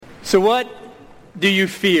So what do you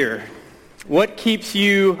fear? What keeps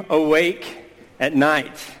you awake at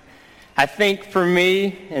night? I think for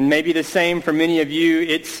me, and maybe the same for many of you,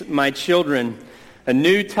 it's my children. A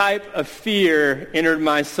new type of fear entered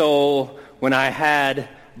my soul when I had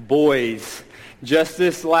boys. Just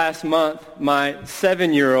this last month, my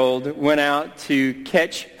 7-year-old went out to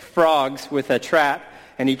catch frogs with a trap,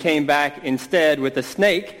 and he came back instead with a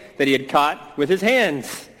snake that he had caught with his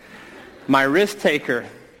hands. My risk taker.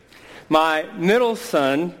 My middle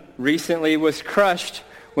son recently was crushed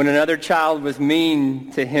when another child was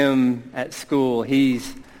mean to him at school.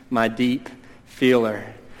 He's my deep feeler.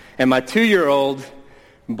 And my 2-year-old,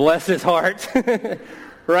 bless his heart,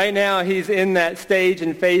 right now he's in that stage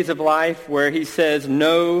and phase of life where he says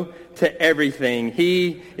no to everything.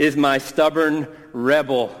 He is my stubborn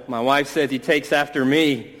rebel. My wife says he takes after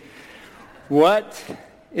me. What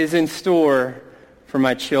is in store for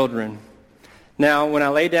my children? Now, when I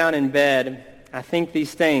lay down in bed, I think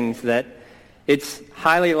these things, that it's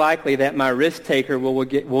highly likely that my risk taker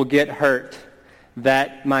will get hurt,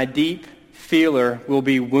 that my deep feeler will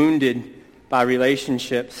be wounded by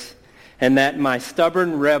relationships, and that my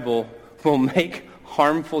stubborn rebel will make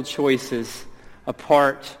harmful choices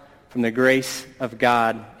apart from the grace of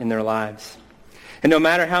God in their lives. And no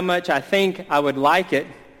matter how much I think I would like it,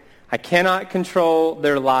 I cannot control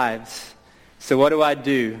their lives. So what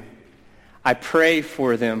do? I pray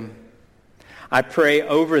for them. I pray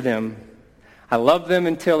over them. I love them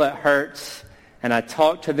until it hurts, and I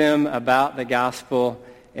talk to them about the gospel,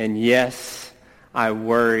 and yes, I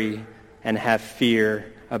worry and have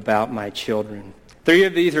fear about my children. 3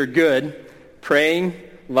 of these are good: praying,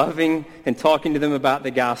 loving, and talking to them about the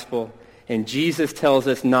gospel. And Jesus tells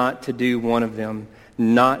us not to do one of them,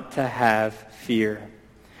 not to have fear.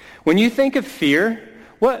 When you think of fear,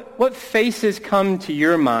 what faces come to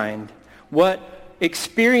your mind? What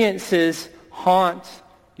experiences haunt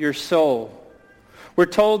your soul? We're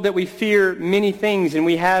told that we fear many things, and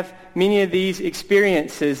we have many of these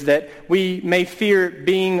experiences, that we may fear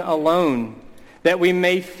being alone, that we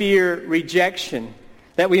may fear rejection,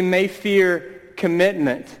 that we may fear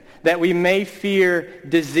commitment, that we may fear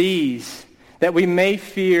disease, that we may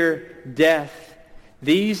fear death.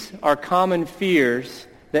 These are common fears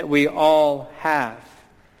that we all have.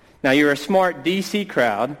 Now, you're a smart DC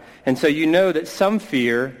crowd, and so you know that some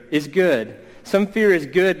fear is good. Some fear is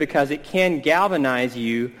good because it can galvanize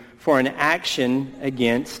you for an action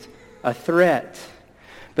against a threat.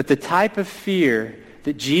 But the type of fear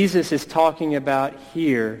that Jesus is talking about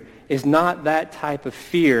here is not that type of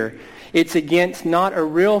fear. It's against not a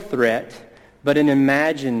real threat, but an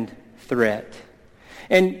imagined threat.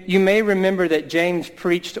 And you may remember that James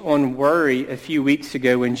preached on worry a few weeks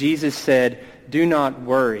ago when Jesus said, "Do not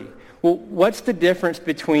worry." Well, what's the difference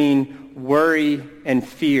between worry and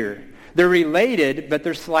fear? They're related, but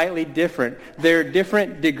they're slightly different. They're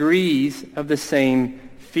different degrees of the same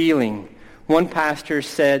feeling. One pastor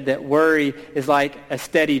said that worry is like a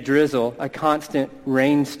steady drizzle, a constant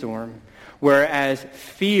rainstorm, whereas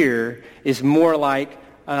fear is more like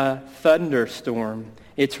a thunderstorm.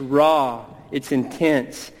 It's raw, it's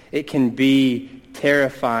intense, it can be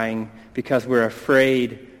terrifying because we're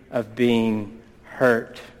afraid of being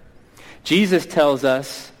hurt. Jesus tells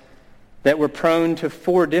us that we're prone to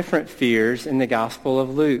 4 different fears in the Gospel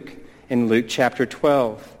of Luke, in Luke chapter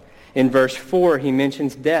 12. In verse 4, he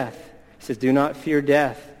mentions death. He says, "Do not fear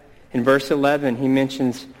death." In verse 11, he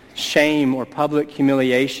mentions shame or public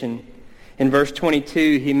humiliation. In verse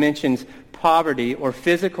 22, he mentions poverty or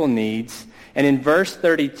physical needs. And in verse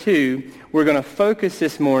 32, we're going to focus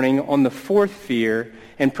this morning on the 4th fear,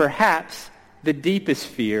 and perhaps the deepest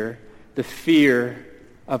fear, the fear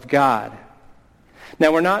of God.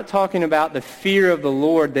 Now, we're not talking about the fear of the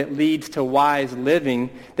Lord that leads to wise living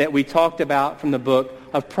that we talked about from the book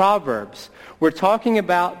of Proverbs. We're talking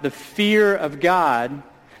about the fear of God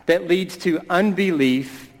that leads to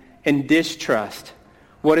unbelief and distrust.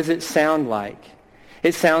 What does it sound like?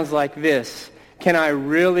 It sounds like this: can I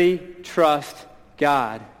really trust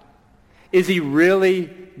God? Is he really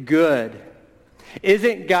good?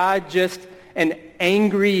 Isn't God just an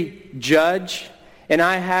angry judge, and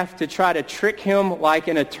I have to try to trick him like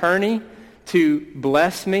an attorney to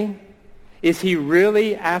bless me? Is he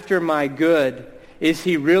really after my good? Is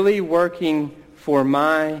he really working for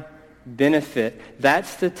my benefit?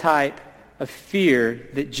 That's the type of fear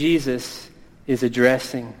that Jesus is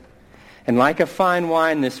addressing. And like a fine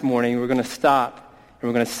wine this morning, we're going to stop and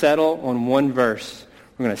we're going to settle on one verse.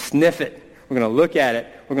 We're going to sniff it. We're going to look at it.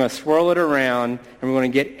 We're going to swirl it around, and we're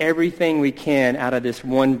going to get everything we can out of this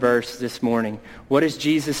one verse this morning. What does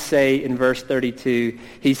Jesus say in verse 32?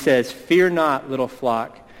 He says, "Fear not, little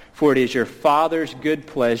flock, for it is your Father's good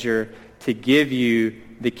pleasure to give you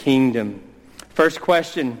the kingdom. First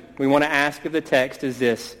question we want to ask of the text is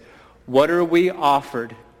this: what are we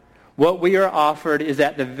offered? What we are offered is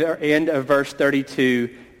at the end of verse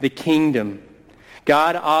 32, the kingdom.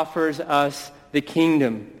 God offers us the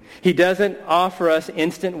kingdom. He doesn't offer us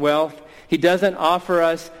instant wealth. He doesn't offer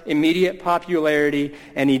us immediate popularity,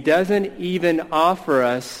 and he doesn't even offer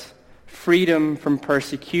us freedom from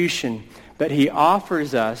persecution, but he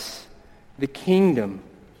offers us the kingdom.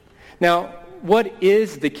 Now, what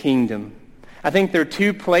is the kingdom? I think there are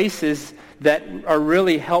two places that are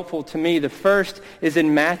really helpful to me. The first is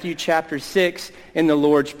in Matthew chapter 6 in the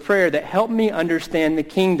Lord's Prayer that helped me understand the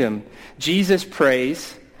kingdom. Jesus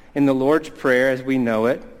prays in the Lord's Prayer as we know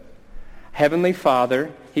it. Heavenly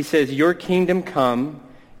Father, he says, your kingdom come,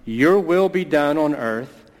 your will be done on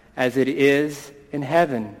earth as it is in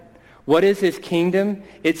heaven. What is his kingdom?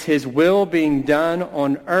 It's his will being done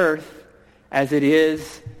on earth as it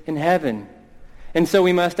is in heaven. And so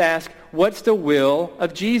we must ask, what's the will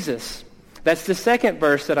of Jesus? That's the second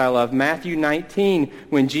verse that I love, Matthew 19,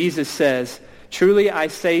 when Jesus says, truly I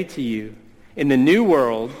say to you, in the new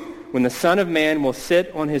world, when the Son of Man will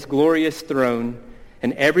sit on his glorious throne,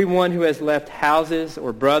 and everyone who has left houses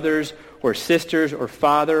or brothers or sisters or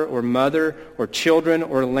father or mother or children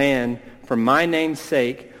or land for my name's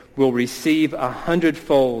sake will receive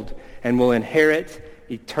 100-fold and will inherit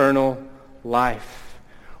eternal life.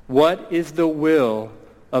 What is the will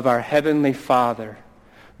of our Heavenly Father?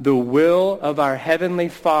 The will of our Heavenly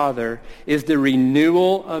Father is the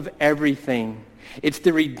renewal of everything. It's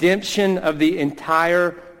the redemption of the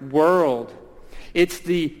entire world. It's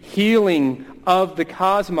the healing of the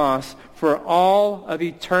cosmos for all of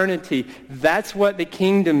eternity. That's what the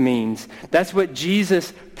kingdom means. That's what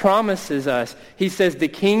Jesus promises us. He says the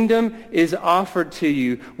kingdom is offered to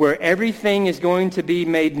you where everything is going to be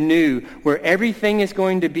made new, where everything is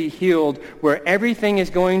going to be healed, where everything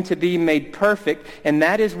is going to be made perfect. And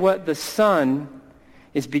that is what the Son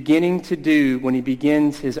is beginning to do when he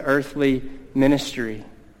begins his earthly ministry.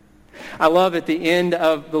 I love at the end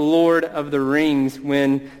of The Lord of the Rings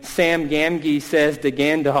when Sam Gamgee says to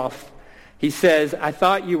Gandalf, he says, I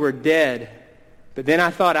thought you were dead, but then I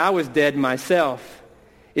thought I was dead myself.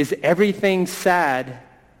 Is everything sad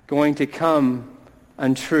going to come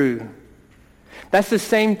untrue? That's the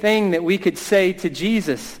same thing that we could say to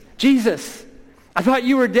Jesus. Jesus, I thought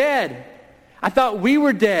you were dead. I thought we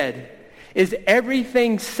were dead. Is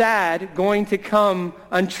everything sad going to come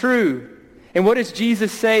untrue? And what does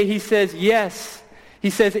Jesus say? He says, yes. He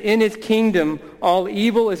says, in his kingdom, all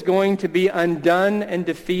evil is going to be undone and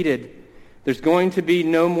defeated. There's going to be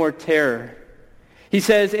no more terror. He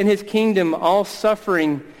says, in his kingdom, all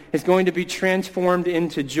suffering is going to be transformed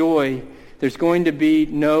into joy. There's going to be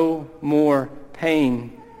no more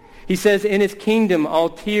pain. He says, in his kingdom, all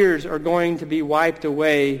tears are going to be wiped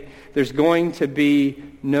away. There's going to be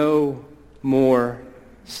no more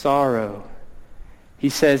sorrow. He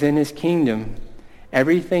says in his kingdom,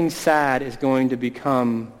 everything sad is going to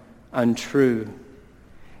become untrue.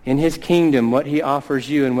 In his kingdom, what he offers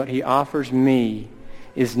you and what he offers me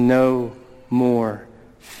is no more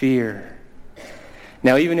fear.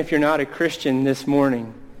 Now, even if you're not a Christian this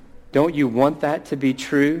morning, don't you want that to be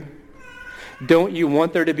true? Don't you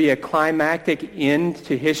want there to be a climactic end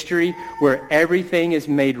to history where everything is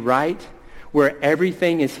made right, where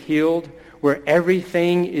everything is healed, where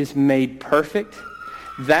everything is made perfect?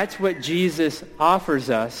 That's what Jesus offers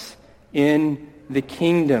us in the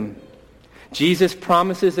kingdom. Jesus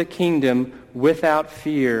promises a kingdom without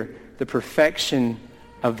fear, the perfection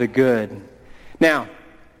of the good. Now,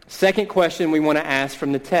 second question we want to ask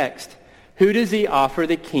from the text. Who does he offer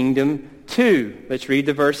the kingdom to? Let's read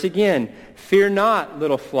the verse again. Fear not,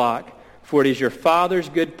 little flock, for it is your Father's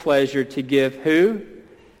good pleasure to give who?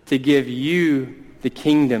 To give you the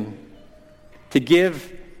kingdom. To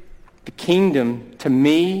give the kingdom to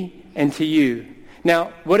me and to you.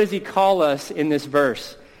 Now, what does he call us in this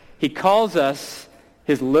verse? He calls us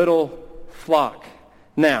his little flock.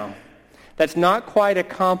 Now, that's not quite a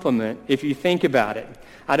compliment if you think about it.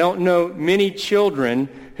 I don't know many children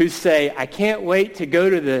who say, I can't wait to go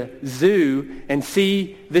to the zoo and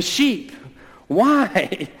see the sheep.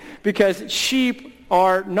 Why? Because sheep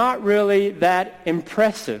are not really that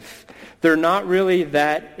impressive. They're not really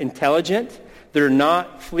that intelligent. They're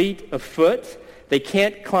not fleet of foot. They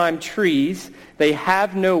can't climb trees. They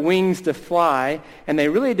have no wings to fly. And they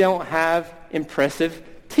really don't have impressive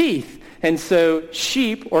teeth. And so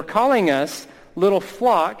sheep, or calling us little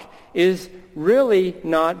flock, is really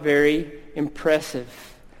not very impressive.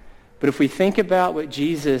 But if we think about what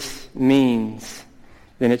Jesus means,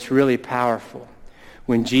 then it's really powerful.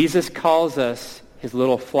 When Jesus calls us his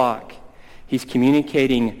little flock, he's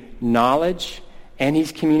communicating knowledge and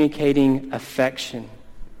he's communicating affection.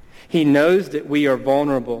 He knows that we are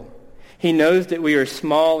vulnerable. He knows that we are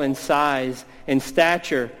small in size, in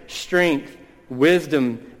stature, strength,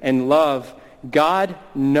 wisdom, and love. God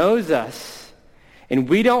knows us, and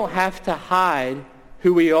we don't have to hide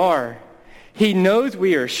who we are. He knows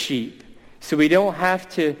we are sheep, so we don't have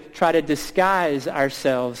to try to disguise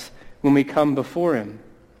ourselves when we come before him.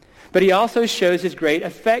 But he also shows his great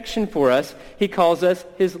affection for us. He calls us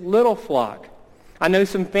his little flock. I know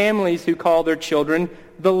some families who call their children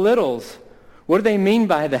the littles. What do they mean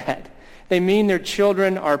by that? They mean their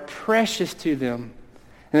children are precious to them,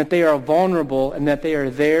 and that they are vulnerable, and that they are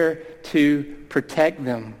there to protect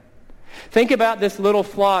them. Think about this little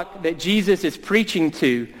flock that Jesus is preaching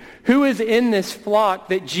to. Who is in this flock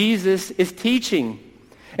that Jesus is teaching?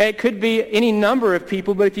 It could be any number of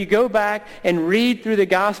people, but if you go back and read through the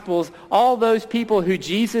Gospels, all those people who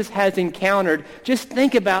Jesus has encountered, just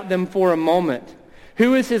think about them for a moment.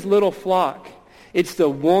 Who is his little flock? It's the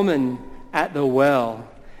woman at the well.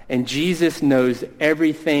 And Jesus knows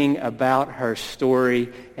everything about her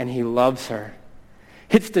story, and he loves her.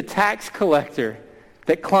 It's the tax collector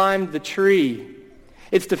that climbed the tree.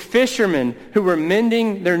 It's the fishermen who were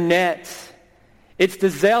mending their nets. It's the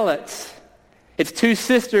zealots. It's two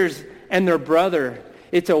sisters and their brother.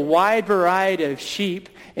 It's a wide variety of sheep,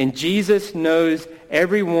 and Jesus knows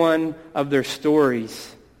every one of their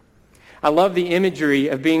stories. I love the imagery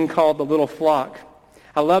of being called the little flock.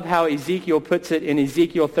 I love how Ezekiel puts it in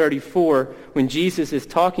Ezekiel 34 when Jesus is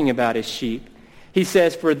talking about his sheep. He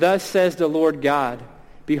says, "For thus says the Lord God,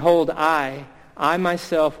 behold, I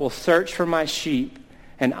myself will search for my sheep,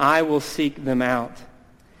 and I will seek them out.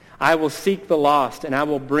 I will seek the lost, and I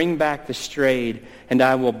will bring back the strayed, and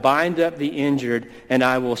I will bind up the injured, and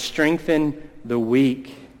I will strengthen the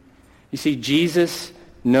weak." You see, Jesus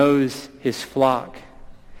knows his flock.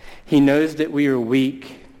 He knows that we are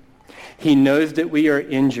weak. He knows that we are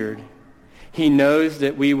injured. He knows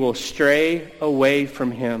that we will stray away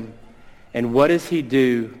from him. And what does he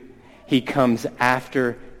do? He comes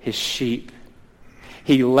after his sheep.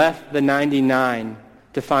 He left the 99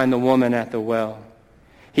 to find the woman at the well.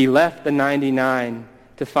 He left the 99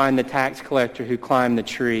 to find the tax collector who climbed the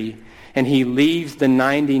tree. And he leaves the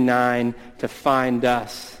 99 to find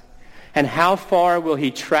us. And how far will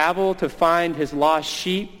he travel to find his lost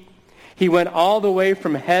sheep? He went all the way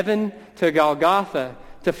from heaven to Golgotha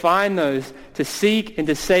to find those, to seek and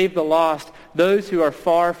to save the lost, those who are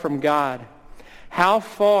far from God. How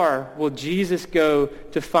far will Jesus go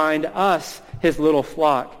to find us, his little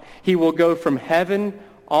flock? He will go from heaven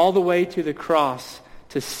all the way to the cross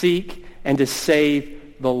to seek and to save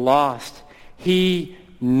the lost. He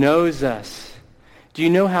knows us. Do you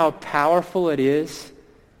know how powerful it is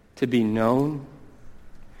to be known?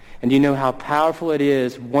 And do you know how powerful it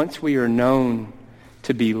is once we are known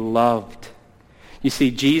to be loved? You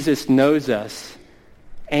see, Jesus knows us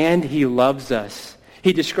and he loves us.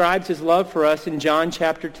 He describes his love for us in John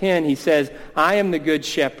chapter 10. He says, "I am the good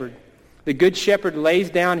shepherd. The good shepherd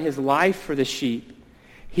lays down his life for the sheep.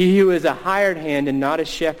 He who is a hired hand and not a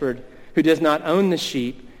shepherd, who does not own the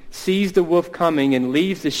sheep, sees the wolf coming and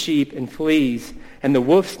leaves the sheep and flees, and the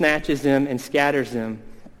wolf snatches them and scatters them.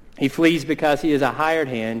 He flees because he is a hired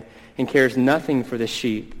hand and cares nothing for the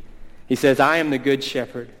sheep." He says, "I am the good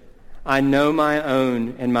shepherd. I know my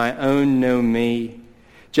own, and my own know me.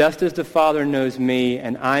 Just as the Father knows me,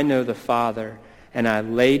 and I know the Father, and I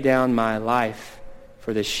lay down my life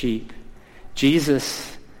for the sheep."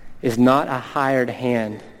 Jesus is not a hired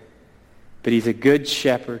hand, but he's a good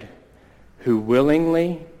shepherd who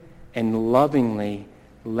willingly and lovingly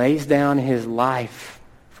lays down his life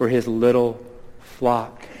for his little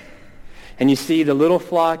flock. And you see, the little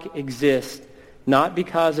flock exists not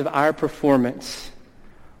because of our performance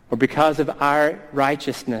or because of our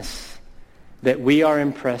righteousness that we are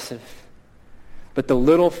impressive, but the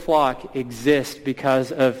little flock exists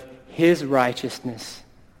because of his righteousness,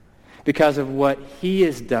 because of what he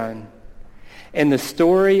has done. And the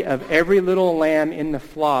story of every little lamb in the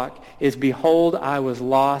flock is, "Behold, I was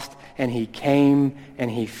lost, and he came and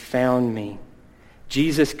he found me."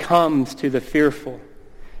 Jesus comes to the fearful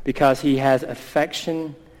because he has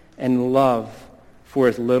affection and love for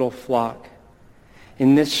his little flock.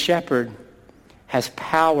 And this shepherd has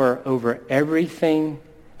power over everything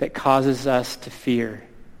that causes us to fear.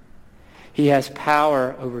 He has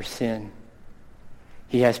power over sin.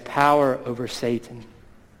 He has power over Satan.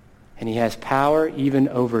 And he has power even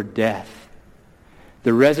over death.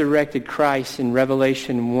 The resurrected Christ in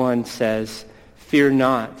Revelation 1 says, "Fear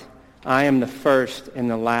not, I am the first and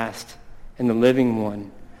the last and the living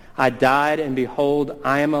one. I died, and behold,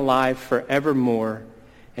 I am alive forevermore,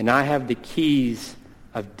 and I have the keys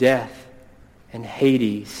of death and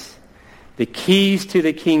Hades. The keys to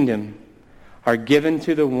the kingdom are given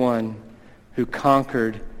to the one who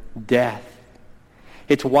conquered death.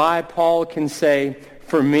 It's why Paul can say,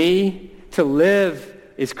 for me to live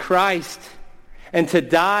is Christ, and to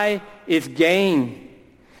die is gain.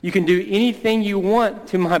 You can do anything you want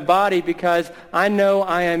to my body because I know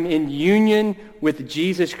I am in union with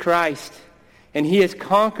Jesus Christ, and he has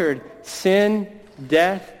conquered sin,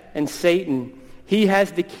 death, and Satan. He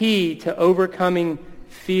has the key to overcoming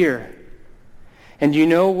fear. And you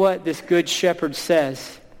know what this good shepherd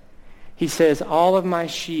says? He says, all of my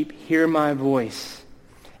sheep hear my voice,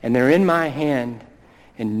 and they're in my hand,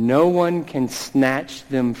 and no one can snatch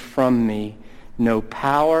them from me. No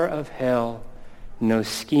power of hell, no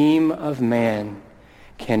scheme of man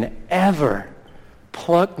can ever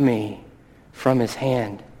pluck me from his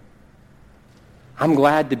hand. I'm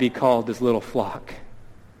glad to be called his little flock.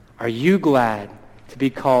 Are you glad to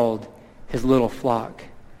be called his little flock?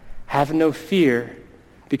 Have no fear,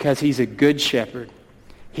 because he's a good shepherd.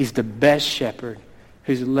 He's the best shepherd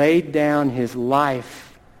who's laid down his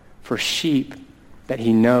life for sheep that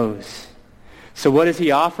he knows. So what does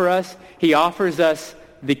he offer us? He offers us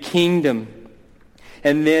the kingdom.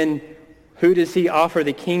 And then who does he offer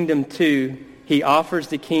the kingdom to? He offers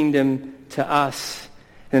the kingdom to us.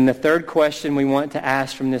 And the third question we want to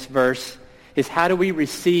ask from this verse is, how do we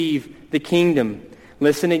receive the kingdom?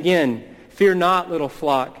 Listen again. Fear not, little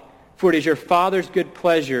flock, for it is your Father's good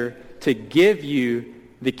pleasure to give you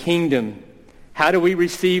the kingdom. How do we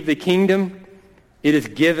receive the kingdom? It is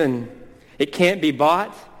given. It can't be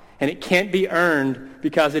bought, and it can't be earned,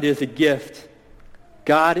 because it is a gift.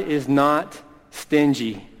 God is not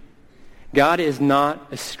stingy. God is not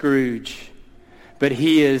a Scrooge, but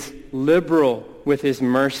he is liberal with his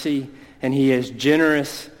mercy, and he is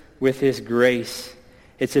generous with his grace.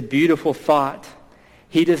 It's a beautiful thought.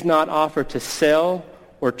 He does not offer to sell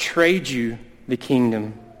or trade you the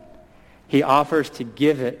kingdom. He offers to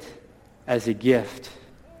give it as a gift.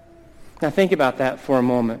 Now think about that for a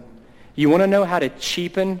moment. You want to know how to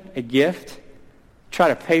cheapen a gift? Try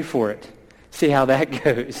to pay for it. See how that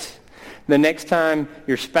goes. The next time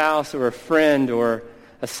your spouse or a friend or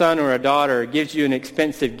a son or a daughter gives you an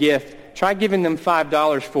expensive gift, try giving them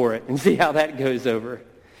 $5 for it and see how that goes over.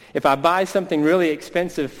 If I buy something really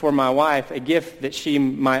expensive for my wife, a gift that she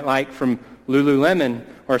might like from Lululemon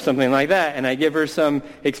or something like that, and I give her some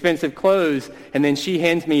expensive clothes, and then she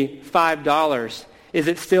hands me $5, is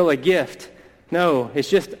it still a gift? No, it's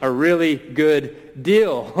just a really good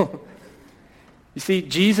deal. You see,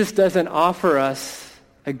 Jesus doesn't offer us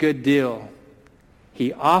a good deal.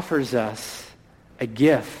 He offers us a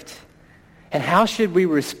gift. And how should we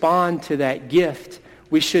respond to that gift?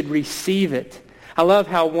 We should receive it. I love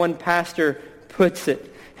how one pastor puts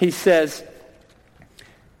it. He says,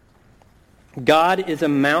 God is a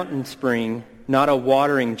mountain spring, not a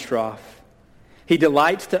watering trough. He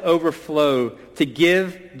delights to overflow, to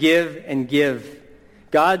give, and give.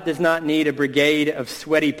 God does not need a brigade of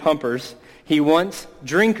sweaty pumpers. He wants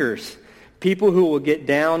drinkers, people who will get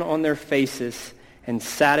down on their faces and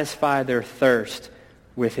satisfy their thirst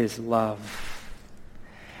with his love.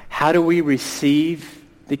 How do we receive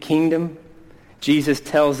the kingdom? Jesus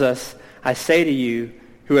tells us, I say to you,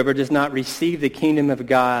 whoever does not receive the kingdom of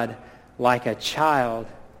God like a child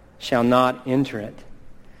shall not enter it.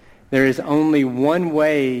 There is only one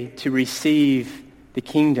way to receive the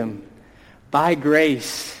kingdom, by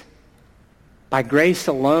grace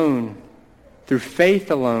alone, through faith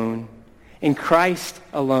alone, in Christ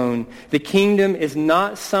alone. The kingdom is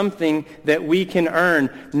not something that we can earn.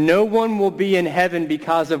 No one will be in heaven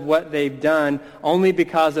because of what they've done, only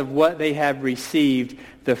because of what they have received,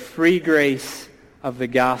 the free grace of the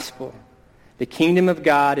gospel. The kingdom of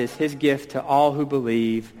God is his gift to all who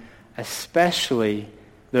believe, especially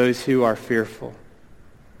those who are fearful.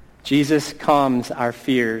 Jesus calms our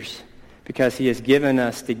fears because he has given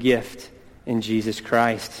us the gift in Jesus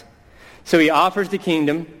Christ. So he offers the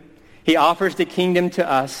kingdom. He offers the kingdom to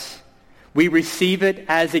us. We receive it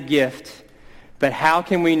as a gift. But how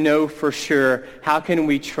can we know for sure? How can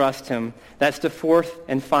we trust him? That's the fourth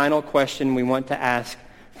and final question we want to ask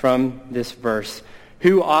from this verse.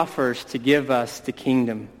 Who offers to give us the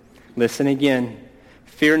kingdom? Listen again.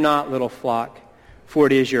 Fear not, little flock, for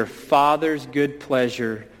it is your Father's good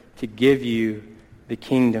pleasure to give you the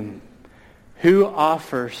kingdom. Who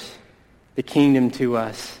offers the kingdom to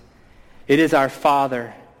us? It is our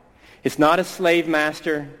Father. It's not a slave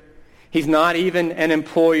master. He's not even an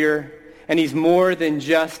employer. And he's more than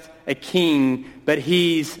just a king, but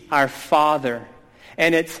he's our Father.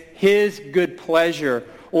 And it's his good pleasure,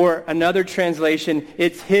 or another translation,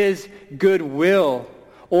 it's his good will,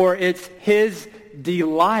 or it's his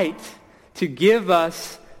delight to give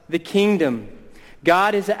us the kingdom.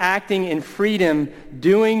 God is acting in freedom,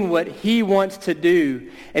 doing what he wants to do.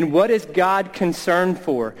 And what is God concerned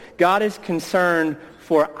for? God is concerned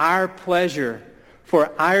for our pleasure,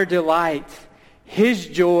 for our delight. His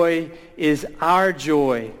joy is our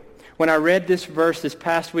joy. When I read this verse this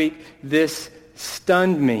past week, this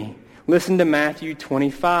stunned me. Listen to Matthew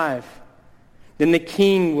 25. Then the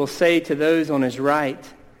king will say to those on his right,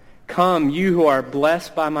 "Come, you who are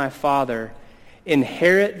blessed by my Father,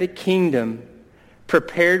 inherit the kingdom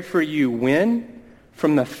prepared for you." When?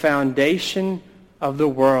 From the foundation of the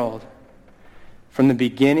world. From the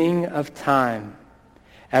beginning of time.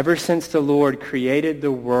 Ever since the Lord created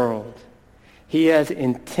the world, he has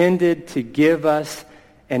intended to give us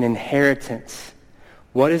an inheritance.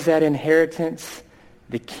 What is that inheritance?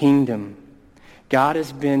 The kingdom. God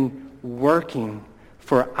has been working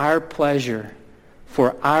for our pleasure,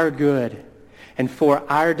 for our good, and for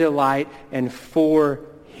our delight, and for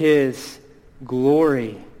his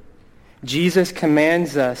glory. Jesus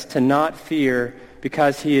commands us to not fear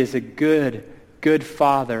because he is a good, good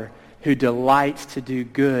Father who delights to do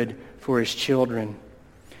good for his children.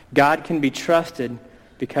 God can be trusted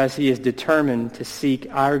because he is determined to seek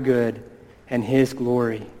our good and his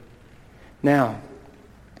glory. Now,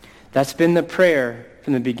 that's been the prayer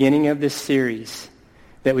from the beginning of this series,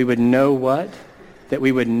 that we would know what? That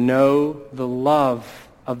we would know the love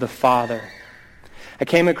of the Father. I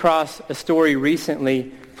came across a story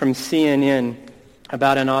recently from CNN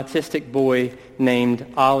about an autistic boy named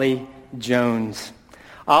Ollie Jones.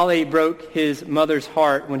 Ollie broke his mother's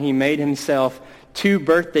heart when he made himself 2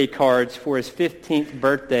 birthday cards for his 15th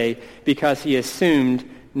birthday because he assumed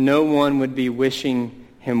no one would be wishing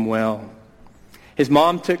him well. His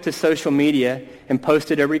mom took to social media and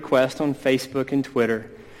posted a request on Facebook and Twitter.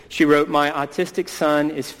 She wrote, "My autistic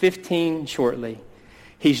son is 15 shortly.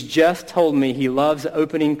 He's just told me he loves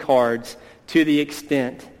opening cards to the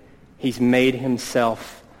extent he's made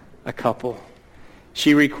himself a couple."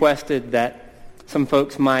 She requested that some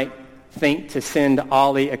folks might think to send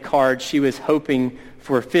Ollie a card. She was hoping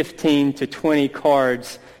for 15 to 20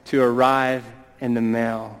 cards to arrive in the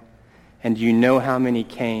mail. And you know how many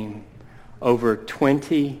came? Over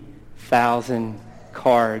 20,000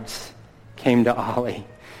 cards came to Ollie.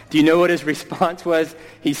 Do you know what his response was?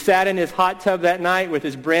 He sat in his hot tub that night with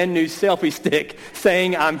his brand new selfie stick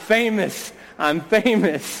saying, "I'm famous, I'm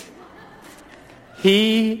famous."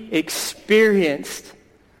 He experienced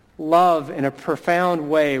love in a profound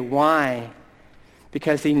way. Why?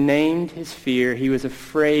 Because he named his fear. He was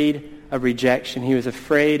afraid of rejection. He was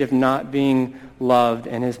afraid of not being loved.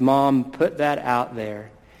 And his mom put that out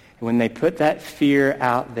there. And when they put that fear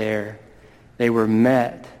out there, they were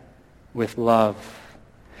met with love.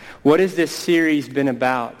 What has this series been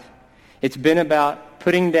about? It's been about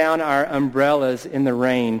putting down our umbrellas in the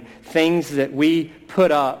rain, things that we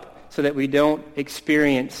put up so that we don't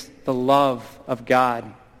experience the love of God.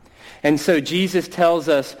 And so Jesus tells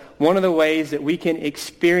us one of the ways that we can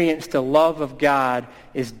experience the love of God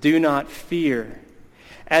is do not fear.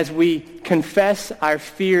 As we confess our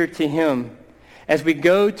fear to him, as we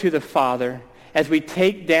go to the Father, as we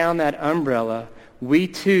take down that umbrella, we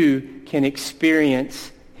too can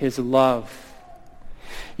experience his love.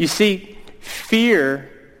 You see, fear,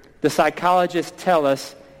 the psychologists tell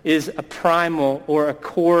us, is a primal or a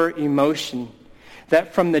core emotion.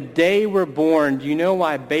 That from the day we're born, do you know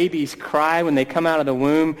why babies cry when they come out of the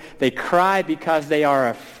womb? They cry because they are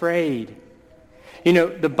afraid. You know,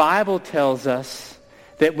 the Bible tells us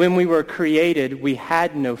that when we were created, we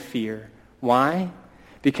had no fear. Why?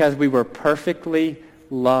 Because we were perfectly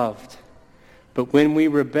loved. But when we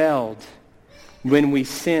rebelled, when we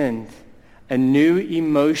sinned, a new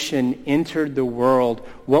emotion entered the world.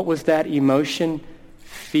 What was that emotion?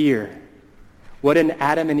 Fear. What did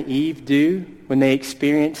Adam and Eve do when they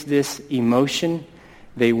experienced this emotion?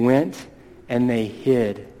 They went and they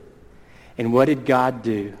hid. And what did God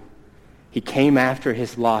do? He came after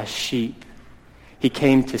his lost sheep. He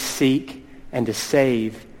came to seek and to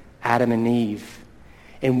save Adam and Eve.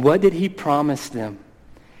 And what did he promise them?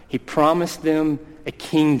 He promised them a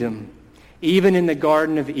kingdom. Even in the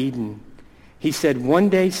Garden of Eden, he said, one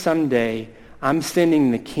day, someday, I'm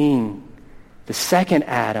sending the king, the second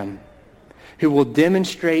Adam, who will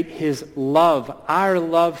demonstrate his love, our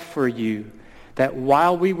love for you, that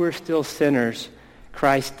while we were still sinners,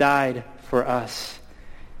 Christ died for us.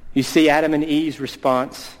 You see, Adam and Eve's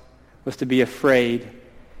response was to be afraid,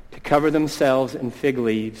 to cover themselves in fig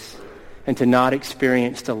leaves and to not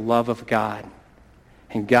experience the love of God.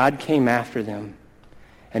 And God came after them.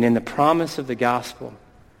 And in the promise of the gospel,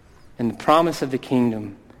 in the promise of the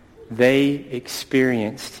kingdom, they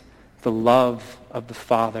experienced the love of the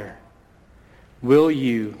Father. Will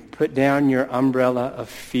you put down your umbrella of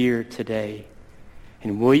fear today?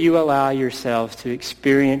 And will you allow yourselves to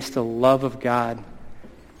experience the love of God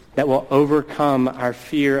that will overcome our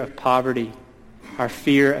fear of poverty, our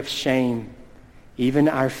fear of shame, even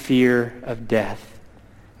our fear of death?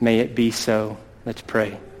 May it be so. Let's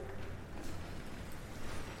pray.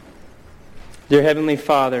 Dear Heavenly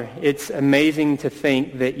Father, it's amazing to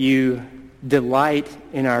think that you delight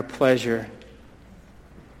in our pleasure,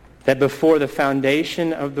 that before the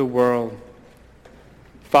foundation of the world,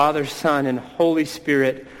 Father, Son, and Holy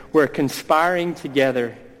Spirit were conspiring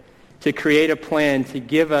together to create a plan to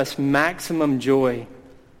give us maximum joy.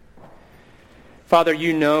 Father,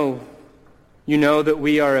 you know that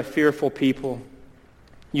we are a fearful people.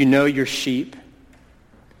 You know your sheep.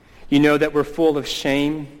 You know that we're full of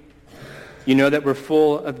shame. You know that we're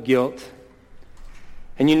full of guilt.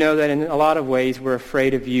 And you know that in a lot of ways we're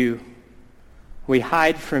afraid of you. We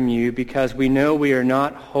hide from you because we know we are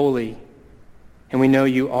not holy, and we know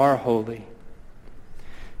you are holy.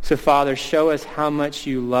 So, Father, show us how much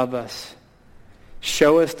you love us.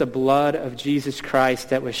 Show us the blood of Jesus Christ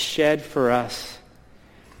that was shed for us.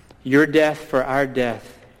 Your death for our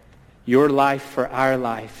death. Your life for our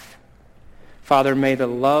life. Father, may the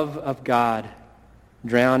love of God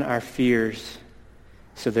drown our fears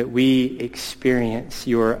so that we experience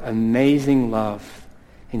your amazing love.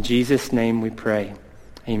 In Jesus' name we pray.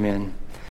 Amen.